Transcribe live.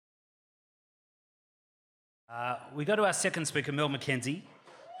We go to our second speaker, Mel Mackenzie,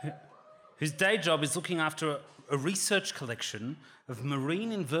 whose day job is looking after a research collection of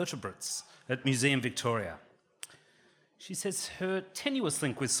marine invertebrates at Museum Victoria. She says her tenuous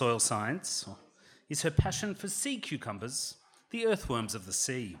link with soil science is her passion for sea cucumbers, the earthworms of the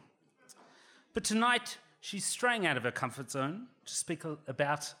sea. But tonight, she's straying out of her comfort zone to speak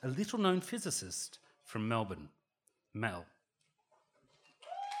about a little-known physicist from Melbourne, Mel.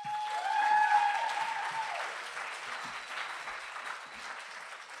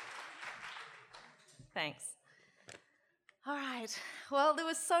 Thanks. All right. Well, there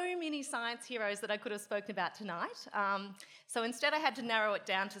were so many science heroes that I could have spoken about tonight. So instead I had to narrow it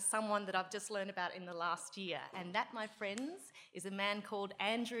down to someone that I've just learned about in the last year. And that, my friends, is a man called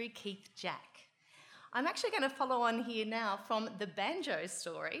Andrew Keith Jack. I'm actually going to follow on here now from the banjo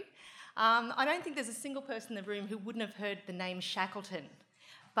story. I don't think there's a single person in the room who wouldn't have heard the name Shackleton.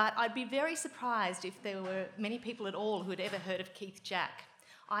 But I'd be very surprised if there were many people at all who had ever heard of Keith Jack.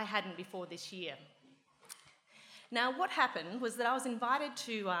 I hadn't before this year. Now, what happened was that I was invited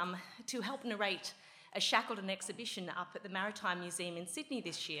to help narrate a Shackleton exhibition up at the Maritime Museum in Sydney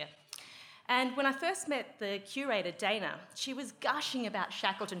this year. And when I first met the curator, Dana, she was gushing about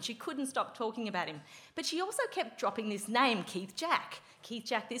Shackleton. She couldn't stop talking about him. But she also kept dropping this name, Keith Jack. Keith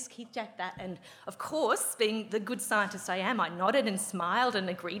Jack this, Keith Jack that. And of course, being the good scientist I am, I nodded and smiled and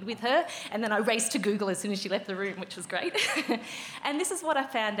agreed with her. And then I raced to Google as soon as she left the room, which was great. And this is what I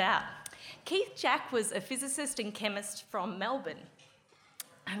found out. Keith Jack was a physicist and chemist from Melbourne.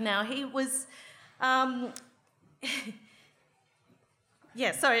 Now, he was...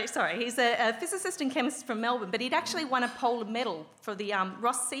 He's a physicist and chemist from Melbourne, but he'd actually won a polar medal for the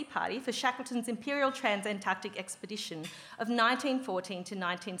Ross Sea Party for Shackleton's Imperial Transantarctic Expedition of 1914 to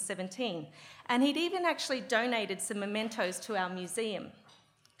 1917. And he'd even actually donated some mementos to our museum.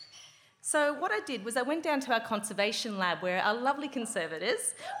 So what I did was I went down to our conservation lab where our lovely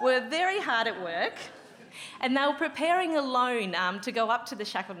conservators were very hard at work, and they were preparing a loan to go up to the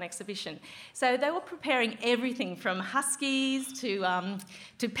Shackleton exhibition. So they were preparing everything from huskies to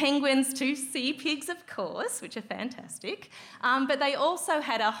penguins to sea pigs, of course, which are fantastic. But they also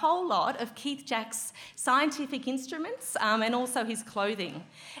had a whole lot of Keith Jack's scientific instruments and also his clothing.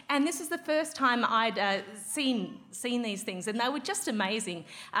 And this was the first time I'd seen these things, and they were just amazing.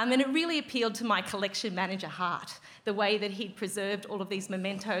 And it really appealed to my collection manager heart, the way that he'd preserved all of these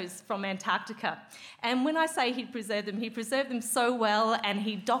mementos from Antarctica. And when I say he preserved them so well, and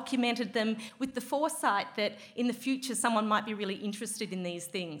he documented them with the foresight that in the future someone might be really interested in these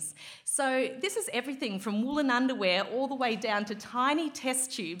things. So this is everything from woolen underwear all the way down to tiny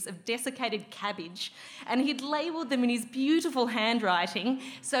test tubes of desiccated cabbage, and he'd labelled them in his beautiful handwriting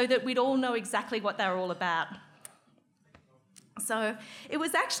so that we'd all know exactly what they were all about. So it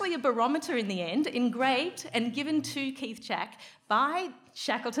was actually a barometer in the end, engraved and given to Keith Jack by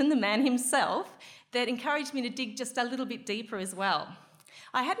Shackleton, the man himself, that encouraged me to dig just a little bit deeper as well.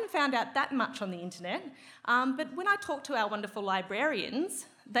 I hadn't found out that much on the internet, but when I talked to our wonderful librarians,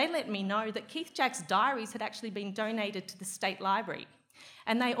 they let me know that Keith Jack's diaries had actually been donated to the State Library,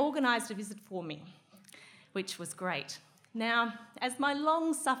 and they organised a visit for me, which was great. Now, as my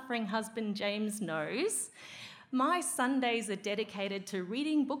long-suffering husband James knows, my Sundays are dedicated to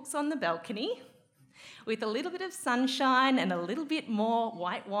reading books on the balcony with a little bit of sunshine and a little bit more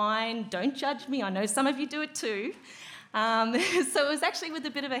white wine. Don't judge me, I know some of you do it too. So it was actually with a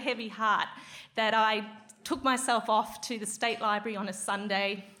bit of a heavy heart that I took myself off to the State Library on a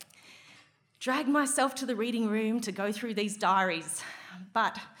Sunday, dragged myself to the reading room to go through these diaries.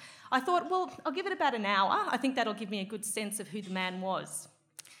 But I thought, well, I'll give it about an hour. I think that'll give me a good sense of who the man was.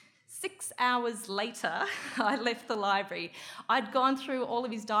 6 hours later, I left the library. I'd gone through all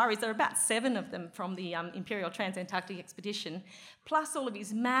of his diaries. There are about 7 of them from the Imperial Transantarctic Expedition, plus all of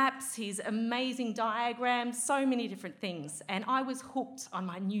his maps, his amazing diagrams, so many different things. And I was hooked on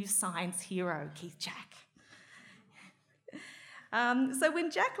my new science hero, Keith Jack. So when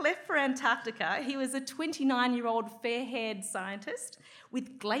Jack left for Antarctica, he was a 29-year-old fair-haired scientist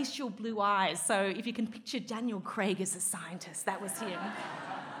with glacial blue eyes. So if you can picture Daniel Craig as a scientist, that was him.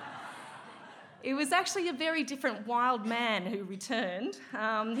 It was actually a very different wild man who returned.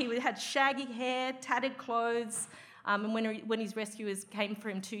 He had shaggy hair, tattered clothes, and when his rescuers came for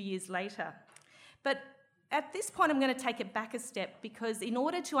him 2 years later. But at this point, I'm going to take it back a step, because in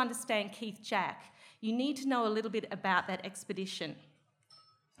order to understand Keith Jack, you need to know a little bit about that expedition.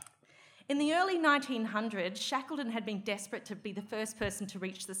 In the early 1900s, Shackleton had been desperate to be the first person to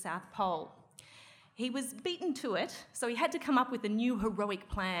reach the South Pole. He was beaten to it, so he had to come up with a new heroic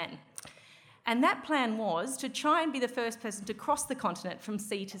plan. And that plan was to try and be the first person to cross the continent from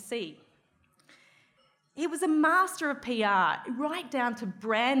sea to sea. He was a master of PR, right down to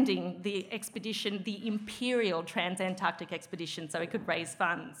branding the expedition the Imperial Trans-Antarctic Expedition so he could raise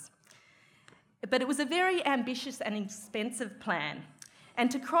funds. But it was a very ambitious and expensive plan.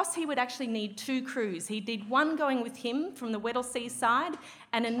 And to cross, he would actually need 2 crews. He'd need one going with him from the Weddell Sea side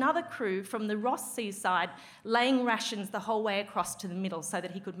and another crew from the Ross Sea side, laying rations the whole way across to the middle so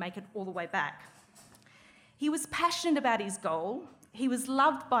that he could make it all the way back. He was passionate about his goal. He was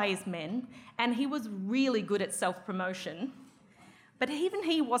loved by his men, and he was really good at self-promotion. But even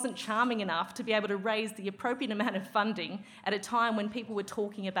he wasn't charming enough to be able to raise the appropriate amount of funding at a time when people were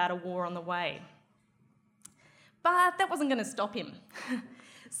talking about a war on the way. But that wasn't going to stop him.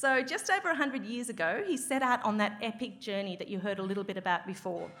 So just over 100 years ago, he set out on that epic journey that you heard a little bit about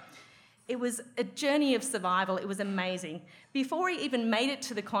before. It was a journey of survival. It was amazing. Before he even made it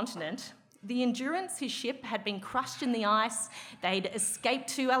to the continent, the Endurance, his ship, had been crushed in the ice. They'd escaped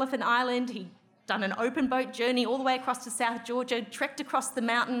to Elephant Island. He'd done an open boat journey all the way across to South Georgia, trekked across the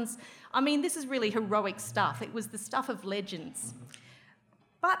mountains. I mean, this is really heroic stuff. It was the stuff of legends.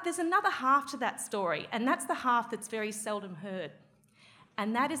 But there's another half to that story, and that's the half that's very seldom heard.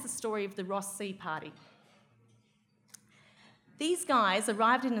 And that is the story of the Ross Sea Party. These guys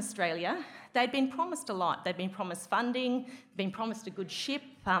arrived in Australia. They'd been promised a lot. They'd been promised funding, been promised a good ship,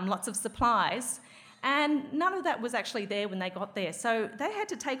 lots of supplies, and none of that was actually there when they got there. So they had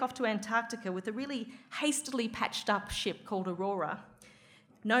to take off to Antarctica with a really hastily patched up ship called Aurora.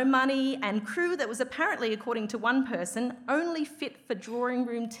 No money and crew that was apparently, according to one person, only fit for drawing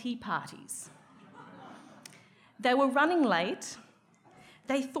room tea parties. They were running late.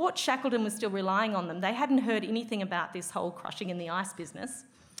 They thought Shackleton was still relying on them. They hadn't heard anything about this whole crushing in the ice business.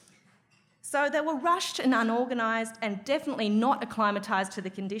 So they were rushed and unorganised and definitely not acclimatised to the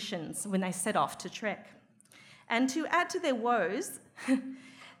conditions when they set off to trek. And to add to their woes,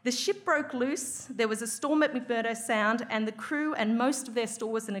 the ship broke loose, there was a storm at McMurdo Sound, and the crew and most of their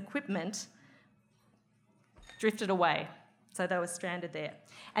stores and equipment drifted away. So they were stranded there.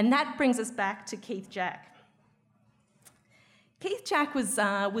 And that brings us back to Keith Jack. Keith Jack was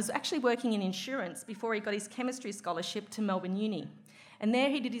actually working in insurance before he got his chemistry scholarship to Melbourne Uni. And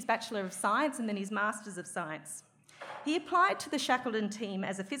there he did his Bachelor of Science and then his Masters of Science. He applied to the Shackleton team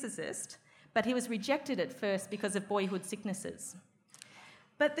as a physicist, but he was rejected at first because of boyhood sicknesses.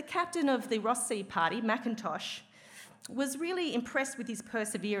 But the captain of the Ross Sea Party, Mackintosh, was really impressed with his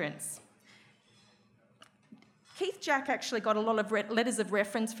perseverance. Keith Jack actually got a lot of letters of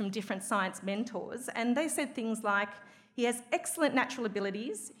reference from different science mentors, and they said things like, he has excellent natural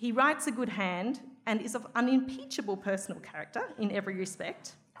abilities, he writes a good hand, and is of unimpeachable personal character in every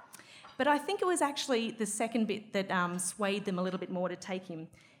respect. But I think it was actually the second bit that swayed them a little bit more to take him.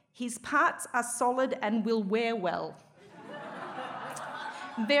 His parts are solid and will wear well.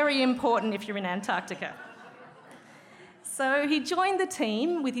 Very important if you're in Antarctica. So he joined the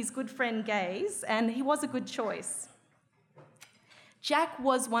team with his good friend Gaze, and he was a good choice. Jack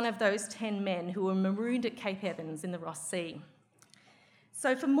was one of those 10 men who were marooned at Cape Evans in the Ross Sea.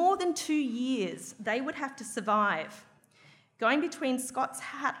 So for more than 2 years, they would have to survive, going between Scott's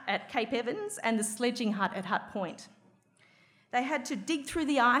hut at Cape Evans and the sledging hut at Hut Point. They had to dig through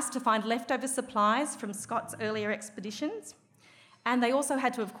the ice to find leftover supplies from Scott's earlier expeditions, and they also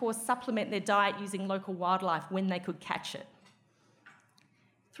had to, of course, supplement their diet using local wildlife when they could catch it.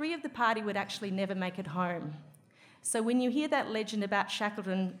 3 of the party would actually never make it home. So when you hear that legend about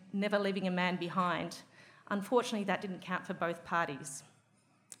Shackleton never leaving a man behind, unfortunately that didn't count for both parties.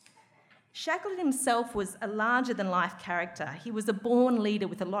 Shackleton himself was a larger-than-life character. He was a born leader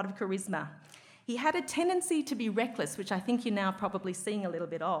with a lot of charisma. He had a tendency to be reckless, which I think you're now probably seeing a little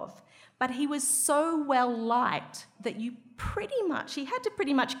bit of, but he was so well-liked that he had to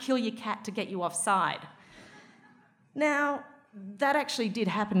pretty much kill your cat to get you offside. Now, that actually did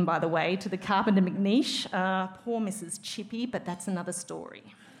happen, by the way, to the carpenter McNeish. Poor Mrs. Chippy, but that's another story.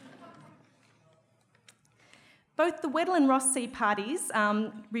 Both the Weddell and Ross Sea parties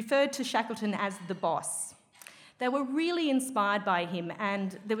referred to Shackleton as the boss. They were really inspired by him,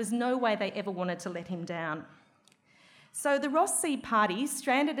 and there was no way they ever wanted to let him down. So the Ross Sea party,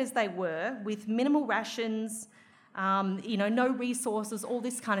 stranded as they were, with minimal rations, no resources, all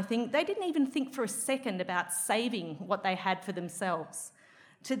this kind of thing, they didn't even think for a second about saving what they had for themselves.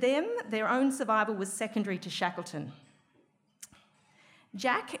 To them, their own survival was secondary to Shackleton.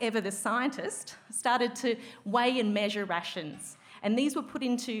 Jack, ever the scientist, started to weigh and measure rations, and these were put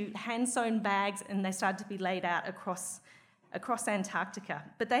into hand-sewn bags and they started to be laid out across Antarctica.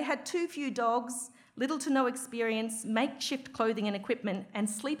 But they had too few dogs, little to no experience, makeshift clothing and equipment, and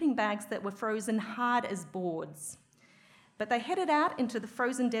sleeping bags that were frozen hard as boards. But they headed out into the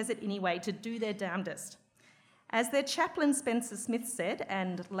frozen desert anyway to do their damnedest. As their chaplain Spencer Smith said,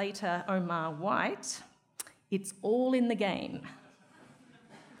 and later Omar White, it's all in the game.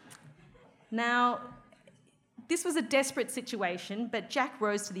 Now, this was a desperate situation, but Jack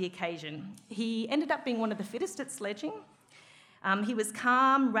rose to the occasion. He ended up being one of the fittest at sledging. He was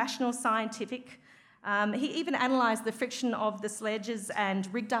calm, rational, scientific. He even analysed the friction of the sledges and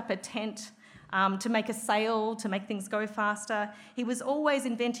rigged up a tent to make a sail, to make things go faster. He was always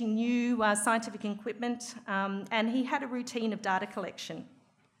inventing new scientific equipment, and he had a routine of data collection.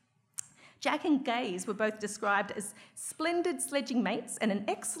 Jack and Gaze were both described as splendid sledging mates and an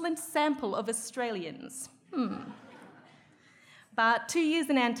excellent sample of Australians. But 2 years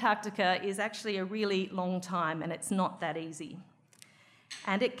in Antarctica is actually a really long time, and it's not that easy.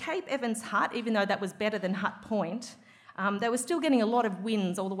 And at Cape Evans Hut, even though that was better than Hut Point, they were still getting a lot of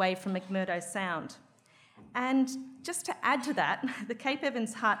winds all the way from McMurdo Sound. And just to add to that, the Cape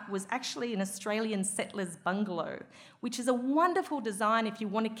Evans Hut was actually an Australian settler's bungalow, which is a wonderful design if you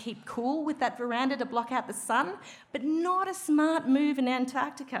want to keep cool with that veranda to block out the sun, but not a smart move in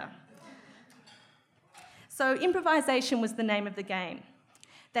Antarctica. So improvisation was the name of the game.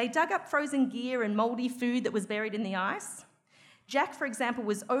 They dug up frozen gear and mouldy food that was buried in the ice. Jack, for example,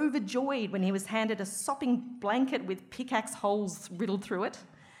 was overjoyed when he was handed a sopping blanket with pickaxe holes riddled through it.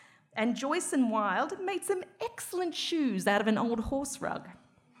 And Joyce and Wild made some excellent shoes out of an old horse rug.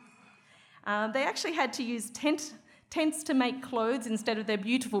 They actually had to use tents to make clothes instead of their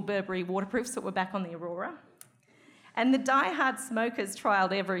beautiful Burberry waterproofs that were back on the Aurora. And the die-hard smokers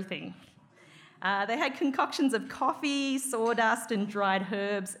trialled everything. They had concoctions of coffee, sawdust and dried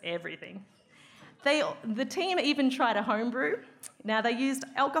herbs, everything. The team even tried a homebrew. Now, they used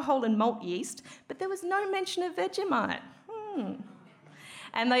alcohol and malt yeast, but there was no mention of Vegemite.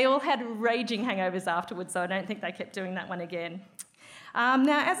 And they all had raging hangovers afterwards, so I don't think they kept doing that one again.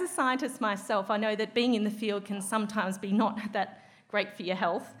 Now, as a scientist myself, I know that being in the field can sometimes be not that great for your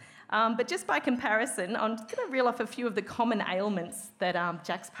health. But just by comparison, I'm going to reel off a few of the common ailments that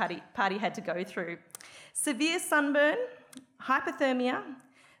Jack's party had to go through. Severe sunburn, hypothermia,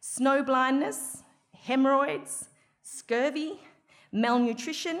 snow blindness, hemorrhoids, scurvy,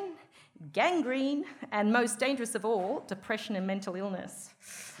 malnutrition, gangrene, and most dangerous of all, depression and mental illness.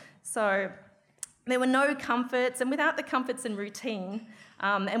 So there were no comforts, and without the comforts and routine,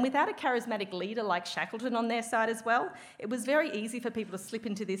 and without a charismatic leader like Shackleton on their side as well, it was very easy for people to slip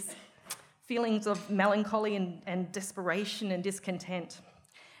into this feelings of melancholy and desperation and discontent.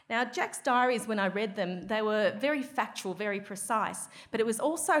 Now, Jack's diaries, when I read them, they were very factual, very precise, but it was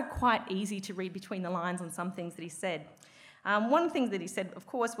also quite easy to read between the lines on some things that he said. One thing that he said, of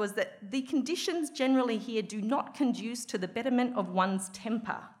course, was that the conditions generally here do not conduce to the betterment of one's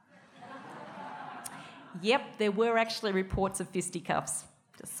temper. Yep, there were actually reports of fisticuffs,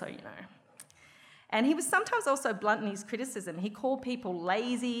 just so you know. And he was sometimes also blunt in his criticism. He called people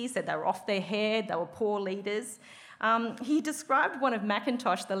lazy, said they were off their head, they were poor leaders. He described one of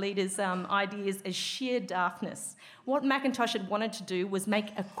Mackintosh, the leader's ideas, as sheer daftness. What Mackintosh had wanted to do was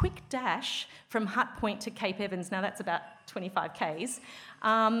make a quick dash from Hut Point to Cape Evans, now that's about 25 k's,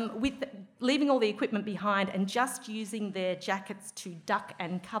 with leaving all the equipment behind and just using their jackets to duck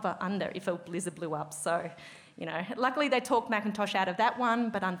and cover under if a blizzard blew up. So, you know, luckily they talked Mackintosh out of that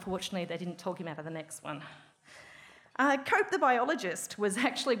one, but unfortunately they didn't talk him out of the next one. Cope the biologist was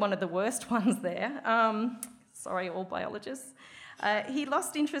actually one of the worst ones there. Sorry, all biologists. He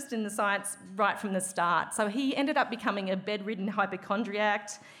lost interest in the science right from the start, so he ended up becoming a bedridden hypochondriac.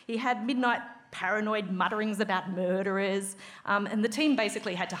 He had midnight paranoid mutterings about murderers, and the team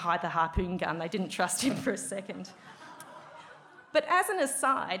basically had to hide the harpoon gun. They didn't trust him for a second. But as an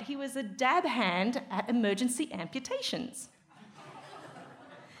aside, he was a dab hand at emergency amputations.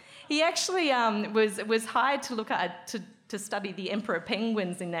 He actually was hired to look at to study the emperor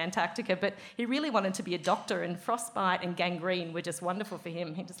penguins in Antarctica, but he really wanted to be a doctor, and frostbite and gangrene were just wonderful for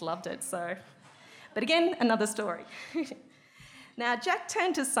him. He just loved it. So, but again, another story. Now, Jack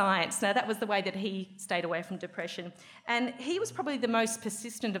turned to science. Now, that was the way that he stayed away from depression. And he was probably the most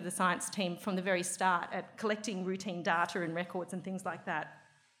persistent of the science team from the very start at collecting routine data and records and things like that.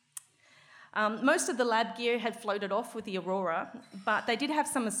 Most of the lab gear had floated off with the Aurora, but they did have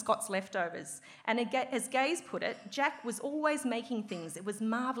some of Scott's leftovers. And as Gaze put it, Jack was always making things. It was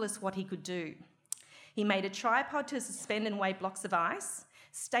marvellous what he could do. He made a tripod to suspend and weigh blocks of ice,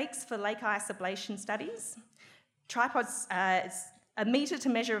 stakes for lake ice ablation studies, tripods, a meter to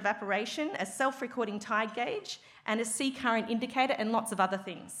measure evaporation, a self-recording tide gauge, and a sea current indicator, and lots of other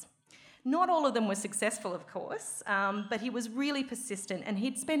things. Not all of them were successful, of course, but he was really persistent, and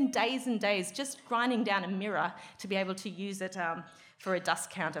he'd spend days and days just grinding down a mirror to be able to use it for a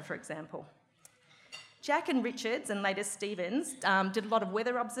dust counter, for example. Jack and Richards, and later Stevens, did a lot of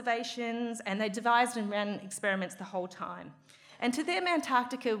weather observations, and they devised and ran experiments the whole time. And to them,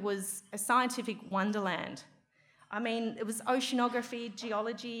 Antarctica was a scientific wonderland. I mean, it was oceanography,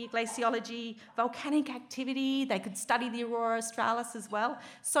 geology, glaciology, volcanic activity. They could study the aurora australis as well.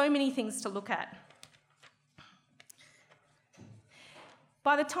 So many things to look at.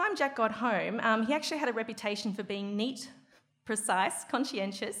 By the time Jack got home, he actually had a reputation for being neat, precise,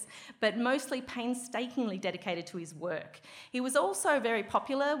 conscientious, but mostly painstakingly dedicated to his work. He was also very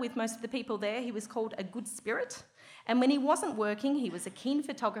popular with most of the people there. He was called a good spirit. And when he wasn't working, he was a keen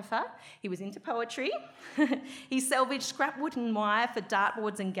photographer. He was into poetry. He salvaged scrap wood and wire for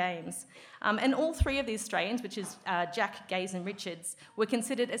dartboards and games. And all three of the Australians, which is Jack, Gaze and Richards, were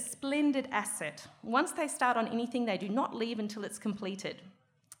considered a splendid asset. Once they start on anything, they do not leave until it's completed.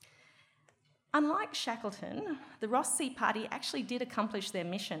 Unlike Shackleton, the Ross Sea Party actually did accomplish their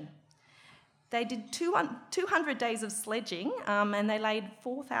mission. They did 200 days of sledging and they laid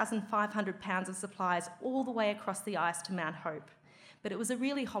 4,500 pounds of supplies all the way across the ice to Mount Hope. But it was a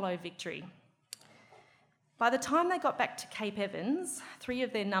really hollow victory. By the time they got back to Cape Evans, 3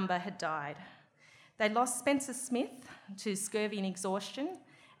 of their number had died. They lost Spencer Smith to scurvy and exhaustion,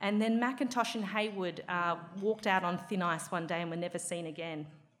 and then Mackintosh and Hayward walked out on thin ice one day and were never seen again.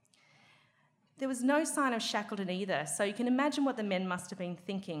 There was no sign of Shackleton either, so you can imagine what the men must have been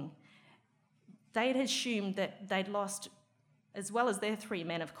thinking. They had assumed that they'd lost, as well as their 3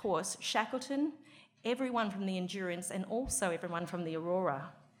 men, of course, Shackleton, everyone from the Endurance, and also everyone from the Aurora.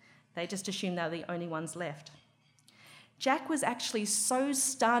 They just assumed they were the only ones left. Jack was actually so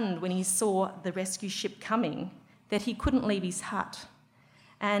stunned when he saw the rescue ship coming that he couldn't leave his hut.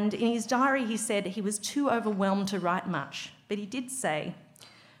 And in his diary he said he was too overwhelmed to write much, but he did say,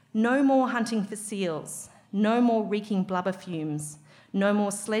 "No more hunting for seals, no more reeking blubber fumes, no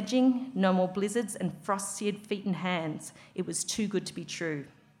more sledging, no more blizzards and frost-seared feet and hands. It was too good to be true."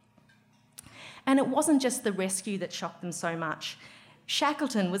 And it wasn't just the rescue that shocked them so much.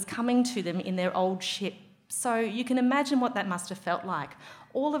 Shackleton was coming to them in their old ship, so you can imagine what that must have felt like.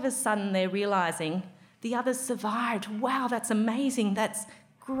 All of a sudden they're realising the others survived. Wow, that's amazing, that's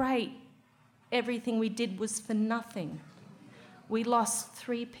great. Everything we did was for nothing. We lost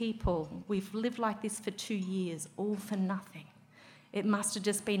 3 people. We've lived like this for 2 years, all for nothing. It must have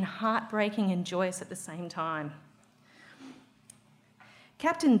just been heartbreaking and joyous at the same time.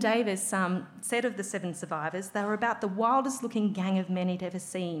 Captain Davis said of the 7 survivors, they were about the wildest looking gang of men he'd ever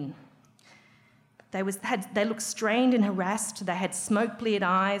seen. They looked strained and harassed. They had smoke-bleared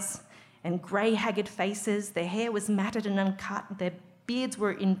eyes and grey, haggard faces. Their hair was matted and uncut. Their beards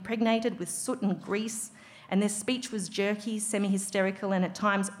were impregnated with soot and grease, and their speech was jerky, semi-hysterical, and at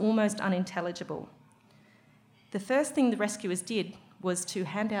times almost unintelligible. The first thing the rescuers did was to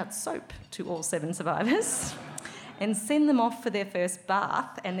hand out soap to all 7 survivors and send them off for their first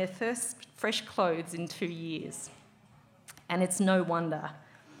bath and their first fresh clothes in 2 years. And it's no wonder.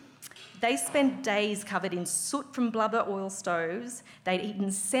 They spent days covered in soot from blubber oil stoves. They'd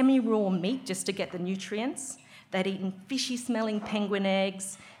eaten semi-raw meat just to get the nutrients. They'd eaten fishy-smelling penguin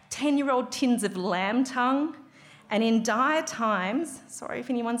eggs, 10-year-old tins of lamb tongue, and in dire times, sorry if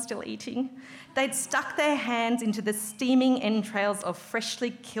anyone's still eating, they'd stuck their hands into the steaming entrails of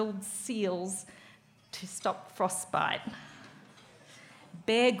freshly killed seals to stop frostbite.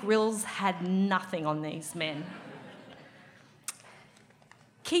 Bear Grylls had nothing on these men.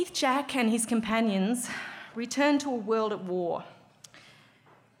 Keith Jack and his companions returned to a world at war.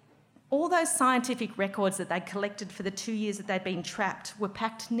 All those scientific records that they'd collected for the 2 years that they'd been trapped were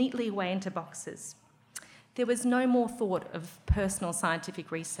packed neatly away into boxes. There was no more thought of personal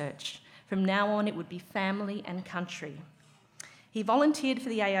scientific research. From now on, it would be family and country. He volunteered for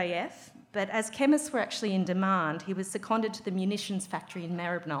the AIF, but as chemists were actually in demand, he was seconded to the munitions factory in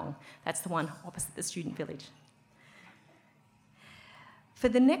Maribyrnong. That's the one opposite the student village. For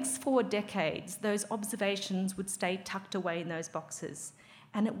the next 4 decades, those observations would stay tucked away in those boxes.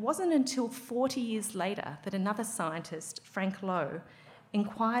 And it wasn't until 40 years later that another scientist, Frank Lowe,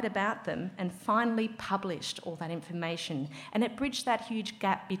 inquired about them and finally published all that information. And it bridged that huge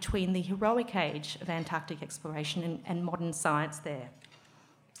gap between the heroic age of Antarctic exploration and modern science there.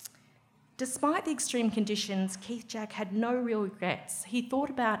 Despite the extreme conditions, Keith Jack had no real regrets. He thought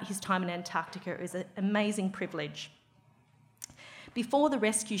about his time in Antarctica as an amazing privilege. Before the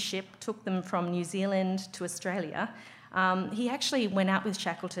rescue ship took them from New Zealand to Australia, he actually went out with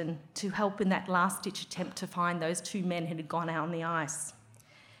Shackleton to help in that last-ditch attempt to find those 2 men who had gone out on the ice.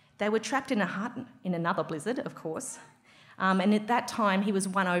 They were trapped in a hut in another blizzard, of course, and at that time he was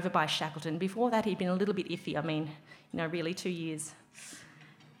won over by Shackleton. Before that he'd been a little bit iffy, really 2 years.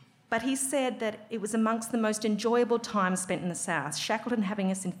 But he said that it was amongst the most enjoyable times spent in the South, Shackleton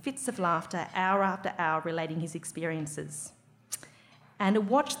having us in fits of laughter hour after hour relating his experiences. And a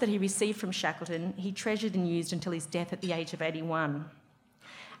watch that he received from Shackleton he treasured and used until his death at the age of 81.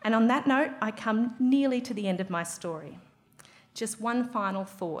 And on that note, I come nearly to the end of my story. Just one final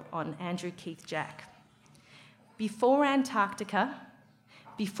thought on Andrew Keith Jack. Before Antarctica,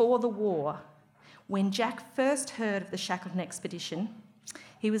 before the war, when Jack first heard of the Shackleton expedition,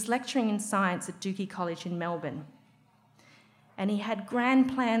 he was lecturing in science at Dookie College in Melbourne. And he had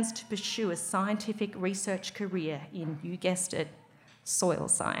grand plans to pursue a scientific research career in, you guessed it, soil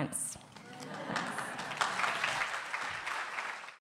science. Thanks.